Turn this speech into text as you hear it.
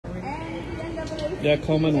Yeah,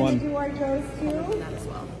 Coleman won.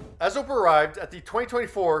 As Oprah arrived at the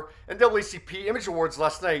 2024 NAACP Image Awards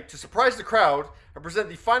last night to surprise the crowd and present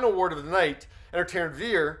the final award of the night, Entertainer of the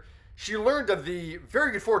Year, she learned of the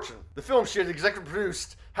very good fortune the film she had executive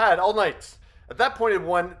produced had all night. At that point, it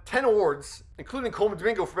won 10 awards, including Coleman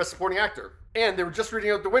Domingo for Best Supporting Actor. And they were just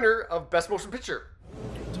reading out the winner of Best Motion Picture.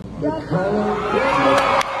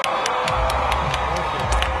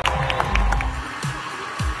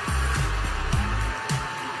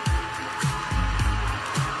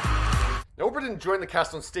 Now, Oprah didn't join the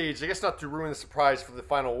cast on stage, I guess not to ruin the surprise for the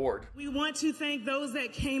final award. We want to thank those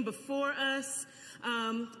that came before us. The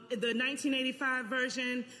 1985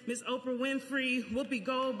 version, Miss Oprah Winfrey, Whoopi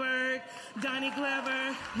Goldberg, Donnie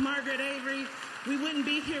Glover, Margaret Avery. We wouldn't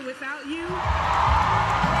be here without you.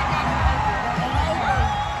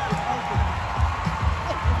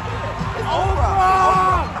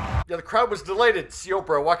 Oprah! Yeah, the crowd was delighted to see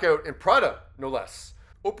Oprah walk out in Prada, no less.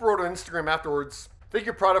 Oprah wrote on Instagram afterwards, "Thank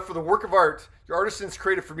you, Prada, for the work of art your artisans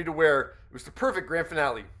created for me to wear. It was the perfect grand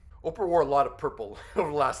finale." Oprah wore a lot of purple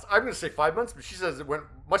over the last, I'm going to say 5 months, but she says it went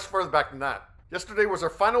much farther back than that. Yesterday was our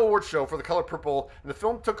final award show for The Color Purple, and the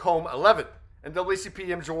film took home 11 NAACP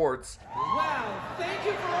Image Awards. Wow, thank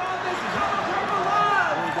you for all this Color Purple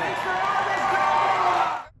love! Thanks for all this Color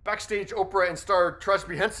love! Backstage, Oprah and star Taraji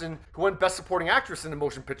P. Henson, who won Best Supporting Actress in a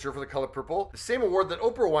Motion Picture for The Color Purple, the same award that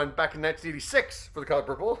Oprah won back in 1986 for The Color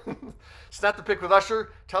Purple, snapped the pic with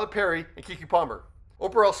Usher, Tyler Perry, and Keke Palmer.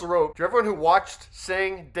 Oprah also wrote, "To everyone who watched,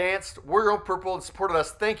 sang, danced, wore your own purple, and supported us,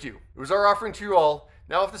 thank you. It was our offering to you all.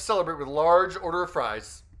 Now I have to celebrate with a large order of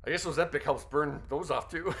fries." I guess Ozempic helps burn those off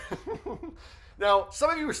too. Now, some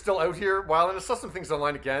of you are still out here while, and I saw some things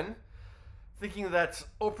online again, thinking that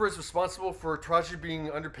Oprah is responsible for Taraji being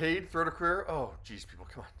underpaid throughout her career. Oh, geez, people,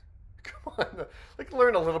 come on. Come on. Like,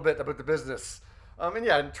 learn a little bit about the business. And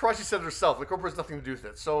yeah, and Taraji said it herself, like, Oprah has nothing to do with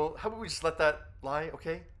it. So how about we just let that lie,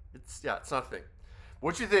 okay? It's not a thing.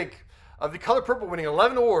 What do you think of The Color Purple winning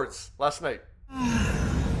 11 awards last night?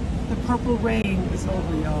 The purple reign is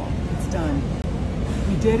over, y'all. It's done.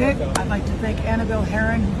 We did it. I'd like to thank Annabelle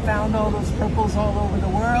Herron, who found all those purples all over the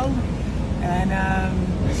world. And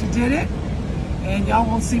she did it. And y'all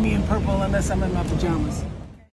won't see me in purple unless I'm in my pajamas.